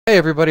Hey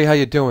everybody, how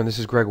you doing? This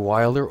is Greg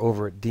Wilder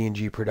over at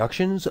D&G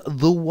Productions,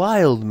 The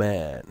Wild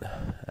Man.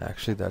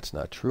 Actually, that's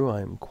not true.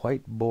 I'm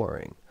quite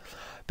boring.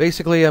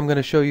 Basically, I'm going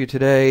to show you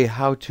today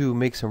how to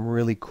make some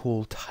really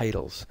cool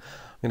titles.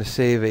 I'm going to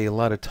save a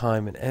lot of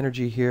time and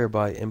energy here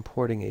by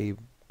importing a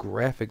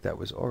graphic that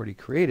was already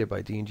created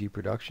by D&G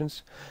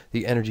Productions,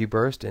 the Energy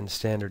Burst in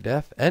standard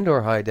def and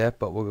or high def,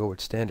 but we'll go with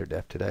standard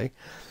def today.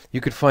 You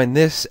could find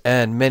this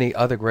and many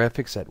other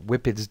graphics at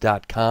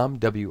whippids.com,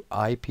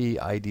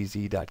 WIPIDZ.com.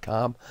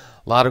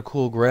 A lot of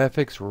cool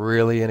graphics,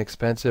 really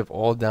inexpensive,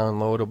 all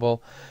downloadable.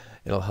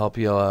 It'll help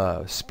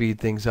you speed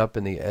things up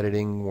in the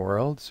editing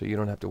world so you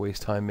don't have to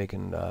waste time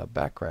making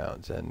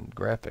backgrounds and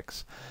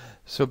graphics.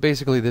 So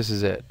basically this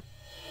is it.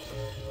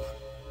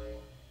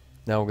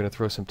 Now we're going to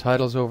throw some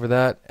titles over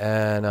that,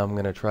 and I'm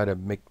going to try to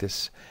make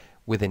this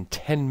within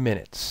 10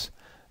 minutes.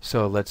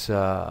 So let's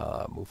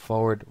move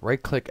forward.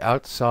 Right-click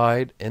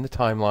outside in the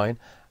timeline,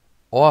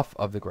 off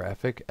of the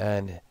graphic,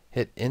 and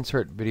hit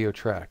Insert Video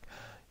Track.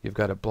 You've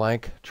got a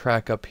blank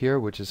track up here,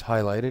 which is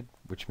highlighted,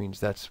 which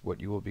means that's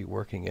what you will be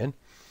working in.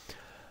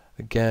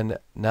 Again,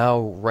 now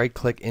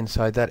right-click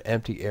inside that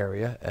empty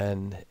area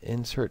and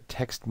insert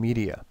Text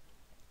Media.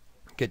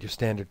 Get your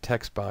standard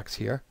text box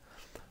here.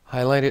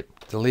 Highlight it,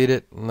 delete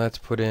it, and let's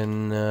put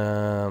in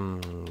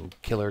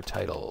killer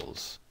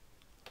titles.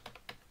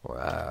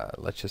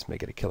 Let's just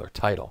make it a killer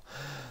title.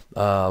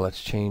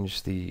 Let's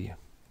change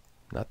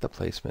not the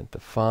placement, the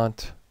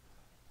font.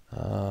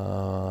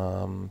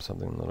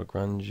 Something a little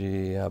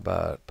grungy. How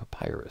about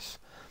Papyrus?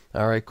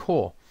 Alright,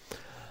 cool.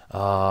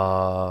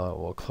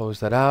 We'll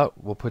close that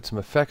out. We'll put some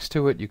effects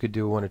to it. You could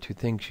do one or two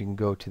things. You can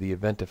go to the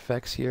event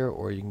effects here,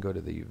 or you can go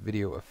to the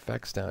video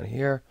effects down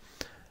here.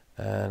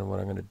 And what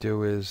I'm going to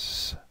do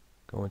is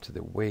go into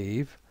the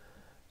wave,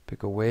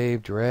 pick a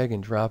wave, drag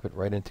and drop it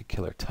right into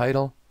killer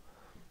title,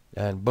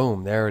 and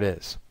boom, there it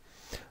is.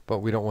 But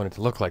we don't want it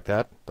to look like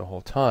that the whole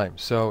time.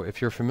 So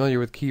if you're familiar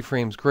with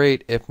keyframes,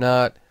 great. If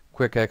not,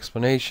 quick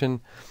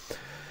explanation.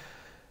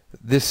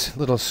 This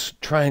little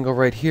triangle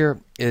right here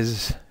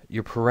is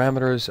your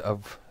parameters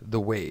of the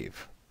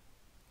wave.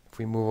 If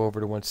we move over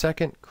to 1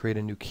 second, create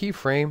a new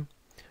keyframe,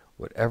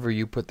 whatever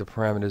you put the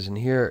parameters in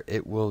here,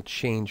 it will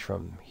change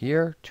from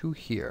here to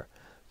here.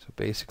 So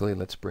basically,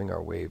 let's bring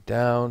our wave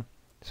down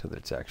so that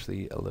it's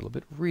actually a little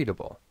bit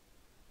readable.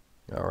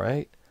 All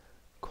right,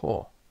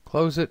 cool.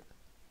 Close it.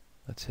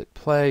 Let's hit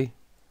play.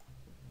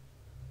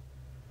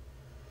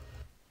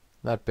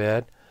 Not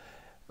bad,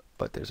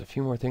 but there's a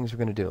few more things we're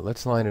going to do.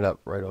 Let's line it up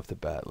right off the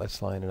bat.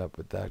 Let's line it up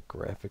with that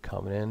graphic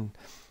coming in.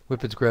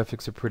 Whippet's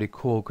graphics are pretty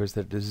cool because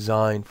they're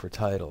designed for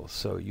titles,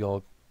 so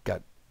you'll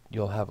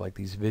have like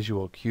these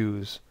visual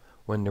cues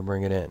when to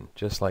bring it in,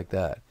 just like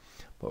that.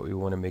 But we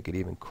want to make it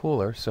even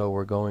cooler, so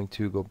we're going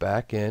to go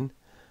back in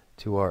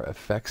to our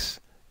effects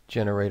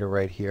generator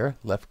right here.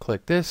 Left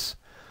click this.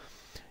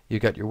 You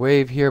got your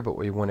wave here, but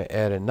we want to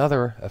add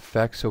another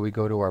effect, so we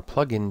go to our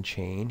plugin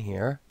chain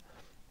here.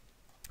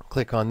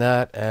 Click on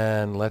that,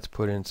 and let's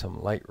put in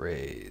some light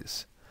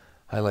rays.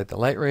 Highlight the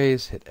light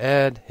rays, hit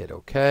add, hit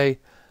OK.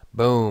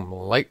 Boom,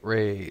 light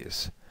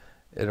rays.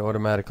 It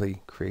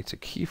automatically creates a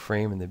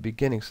keyframe in the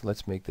beginning, so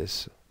let's make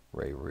this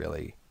ray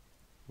really,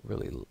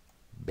 really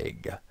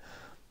big.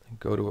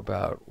 Go to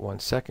about 1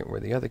 second where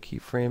the other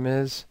keyframe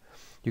is.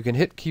 You can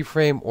hit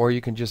keyframe, or you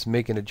can just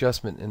make an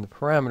adjustment in the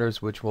parameters,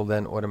 which will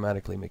then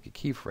automatically make a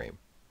keyframe,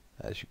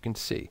 as you can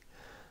see.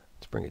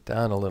 Let's bring it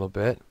down a little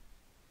bit,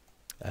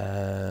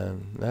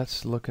 and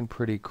that's looking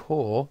pretty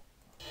cool.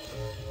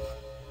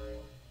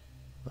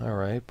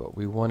 Alright, but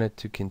we want it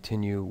to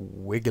continue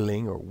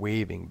wiggling or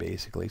waving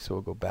basically, so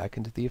we'll go back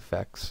into the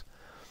effects.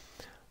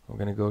 We're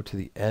going to go to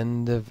the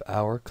end of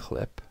our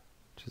clip,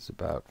 which is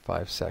about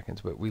 5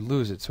 seconds, but we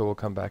lose it, so we'll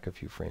come back a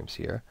few frames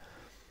here.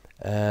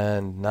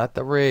 And not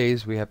the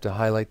rays, we have to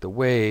highlight the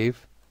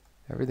wave.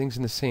 Everything's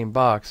in the same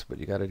box, but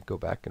you got to go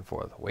back and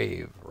forth.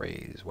 Wave,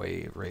 rays,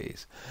 wave,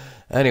 rays.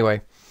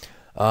 Anyway,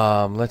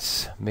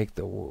 let's make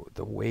the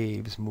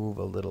waves move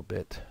a little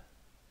bit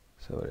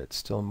so that it's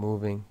still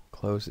moving.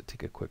 Close it,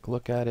 take a quick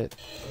look at it.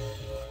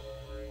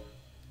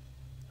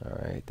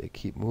 Alright, they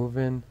keep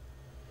moving.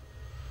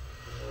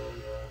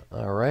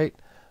 Alright,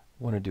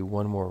 want to do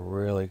one more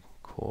really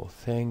cool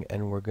thing,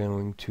 and we're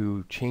going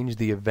to change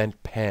the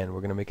event pan.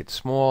 We're going to make it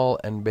small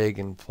and big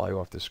and fly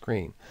off the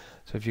screen.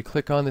 So if you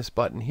click on this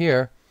button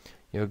here,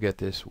 you'll get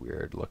this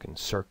weird looking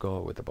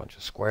circle with a bunch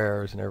of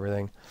squares and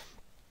everything.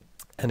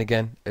 And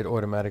again, it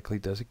automatically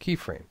does a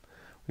keyframe.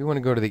 We want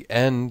to go to the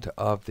end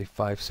of the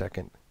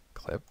 5-second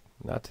clip,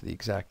 not to the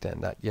exact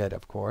end, not yet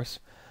of course,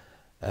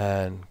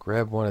 and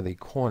grab one of the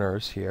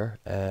corners here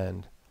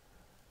and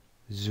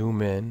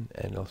zoom in,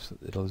 and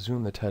it'll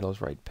zoom the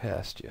titles right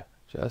past you,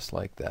 just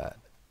like that.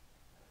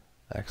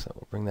 Excellent.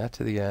 We'll bring that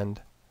to the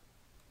end,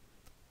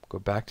 go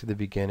back to the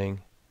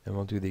beginning, and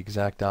we'll do the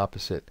exact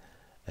opposite,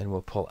 and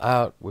we'll pull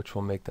out, which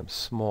will make them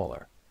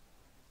smaller.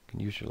 You can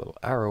use your little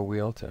arrow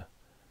wheel to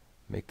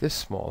make this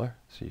smaller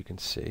so you can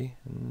see,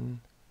 and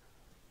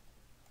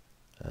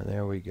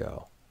there we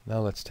go. Now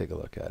let's take a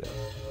look at it.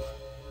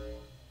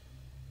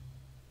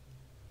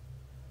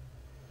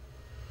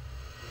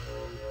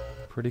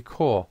 Pretty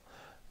cool.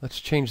 Let's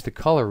change the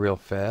color real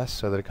fast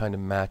so that it kind of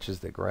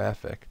matches the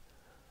graphic.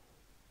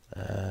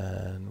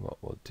 And what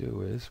we'll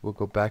do is we'll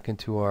go back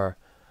into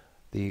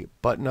the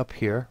button up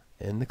here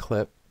in the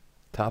clip.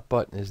 Top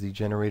button is the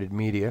generated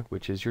media,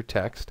 which is your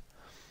text.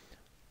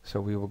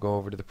 So we will go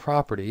over to the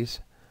properties.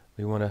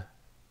 We want to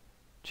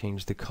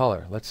change the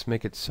color. Let's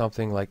make it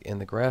something like in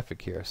the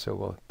graphic here. So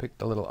we'll pick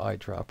the little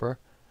eyedropper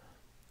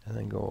and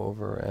then go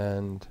over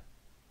and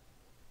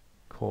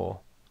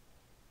cool.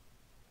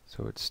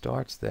 So it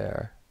starts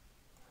there,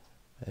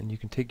 and you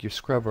can take your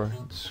scrubber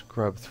and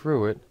scrub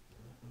through it,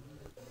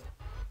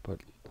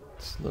 but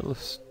it's a little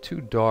too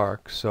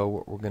dark. So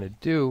what we're going to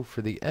do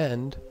for the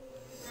end,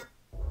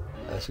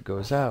 as it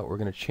goes out, we're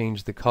going to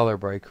change the color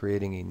by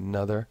creating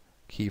another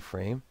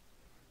keyframe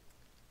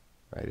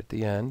right at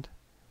the end.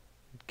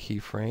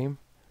 Keyframe,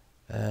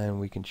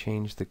 and we can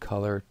change the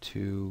color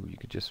to, you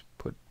could just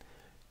put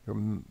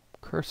your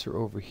cursor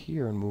over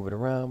here and move it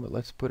around, but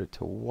let's put it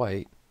to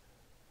white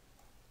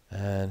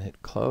and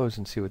hit close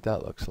and see what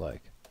that looks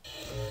like.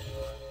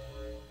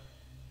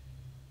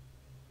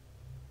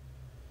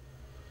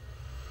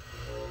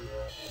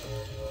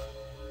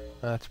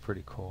 That's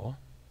pretty cool.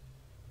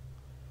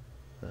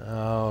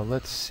 Now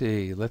let's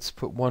see, let's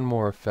put one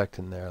more effect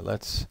in there.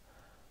 Let's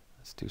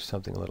do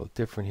something a little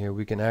different here.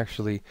 We can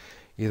actually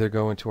either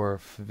go into our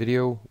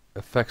video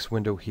effects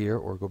window here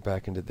or go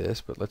back into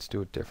this, but let's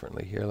do it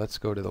differently here. Let's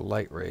go to the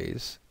light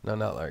rays. No,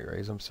 not light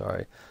rays, I'm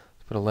sorry.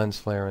 Let's put a lens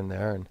flare in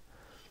there and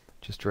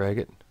just drag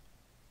it,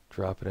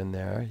 drop it in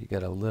there. You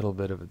get a little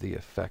bit of the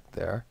effect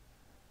there.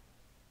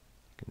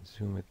 You can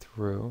zoom it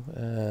through,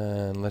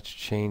 and let's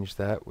change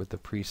that with the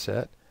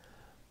preset.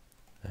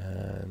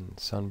 And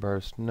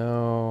sunburst,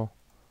 no.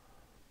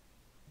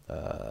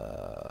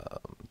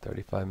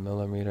 35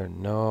 millimeter,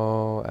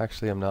 no.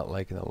 Actually, I'm not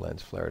liking the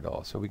lens flare at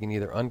all. So we can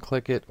either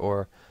unclick it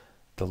or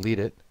delete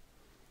it.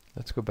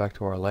 Let's go back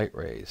to our light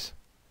rays.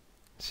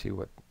 See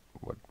what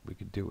we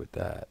could do with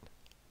that.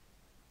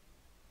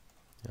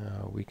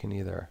 We can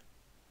either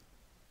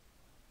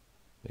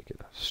make it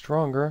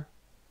stronger,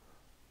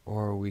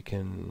 or we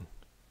can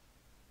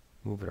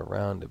move it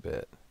around a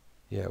bit.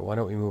 Yeah, why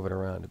don't we move it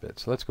around a bit?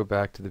 So let's go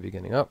back to the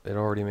beginning. Oh, it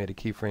already made a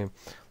keyframe.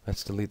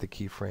 Let's delete the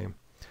keyframe.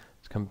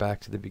 Let's come back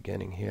to the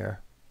beginning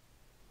here.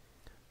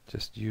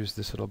 Just use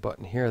this little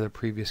button here, the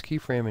previous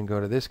keyframe, and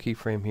go to this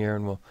keyframe here,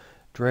 and we'll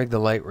drag the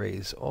light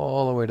rays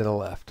all the way to the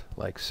left,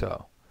 like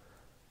so.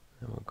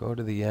 And we'll go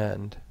to the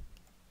end.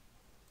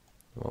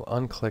 We'll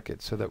unclick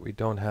it so that we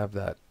don't have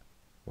that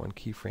one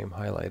keyframe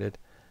highlighted.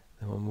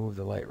 Then we'll move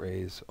the light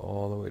rays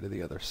all the way to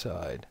the other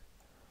side.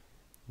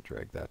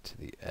 Drag that to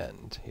the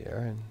end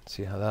here and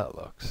see how that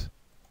looks.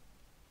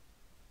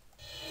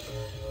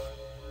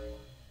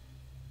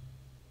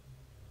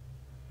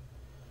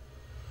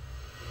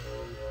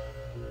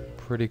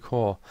 Pretty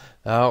cool.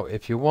 Now,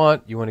 if you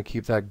want to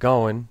keep that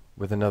going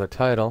with another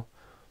title,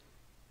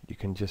 you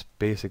can just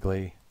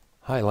basically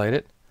highlight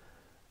it,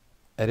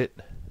 edit,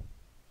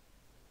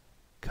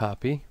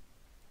 copy,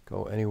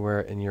 go anywhere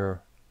in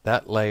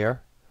that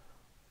layer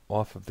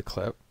off of the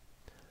clip,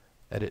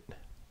 edit,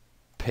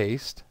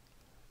 paste,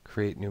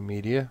 create new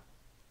media,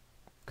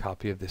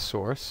 copy of the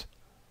source,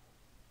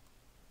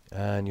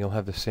 and you'll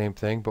have the same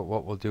thing, but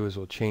what we'll do is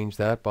we'll change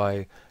that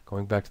by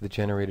going back to the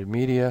generated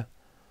media,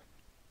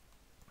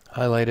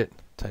 highlight it,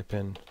 type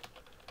in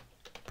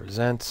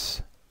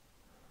presents.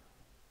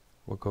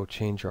 We'll go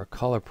change our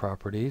color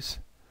properties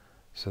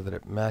so that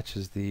it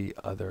matches the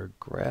other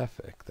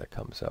graphic that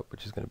comes up,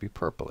 which is going to be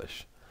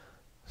purplish.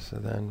 So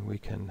then we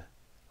can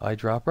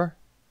eyedropper,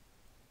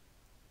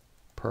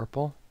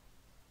 purple,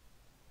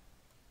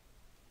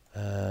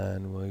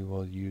 and we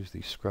will use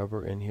the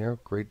scrubber in here.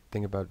 Great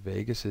thing about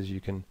Vegas is you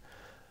can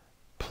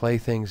play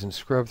things and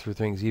scrub through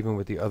things even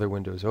with the other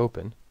windows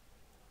open.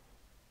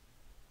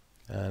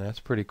 And that's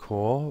pretty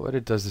cool, but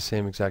it does the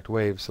same exact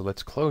wave. So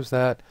let's close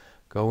that,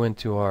 go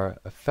into our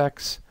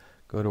effects,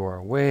 go to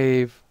our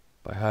wave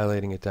by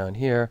highlighting it down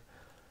here,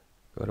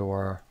 go to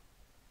our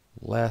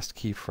last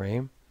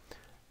keyframe,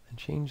 and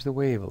change the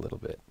wave a little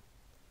bit.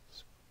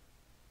 Let's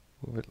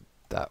move it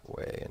that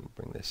way and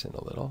bring this in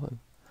a little, and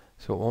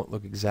so it won't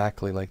look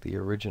exactly like the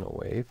original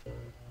wave.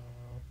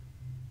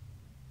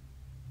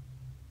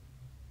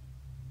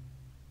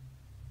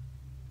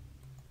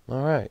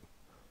 Alright,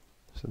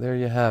 so there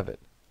you have it.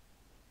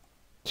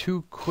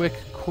 2 quick,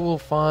 cool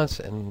fonts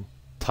and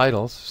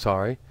titles,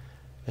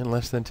 in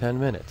less than 10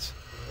 minutes.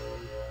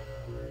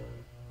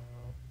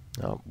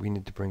 Now, we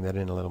need to bring that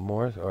in a little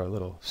more, or a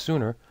little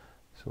sooner.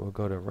 So we'll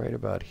go to right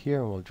about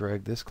here, and we'll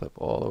drag this clip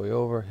all the way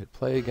over, hit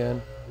play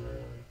again.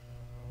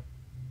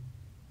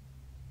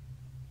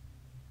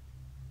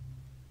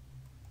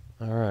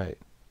 Alright.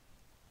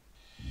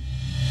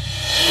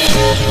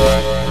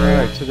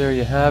 Alright, so there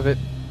you have it.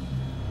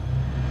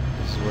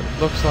 This is what it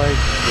looks like.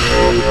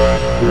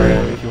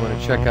 And if you want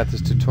to check out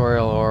this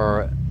tutorial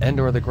or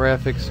the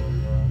graphics,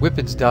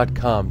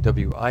 whippidz.com,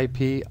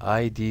 WIPIDZ.com.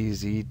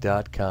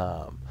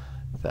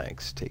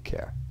 Thanks. Take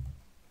care.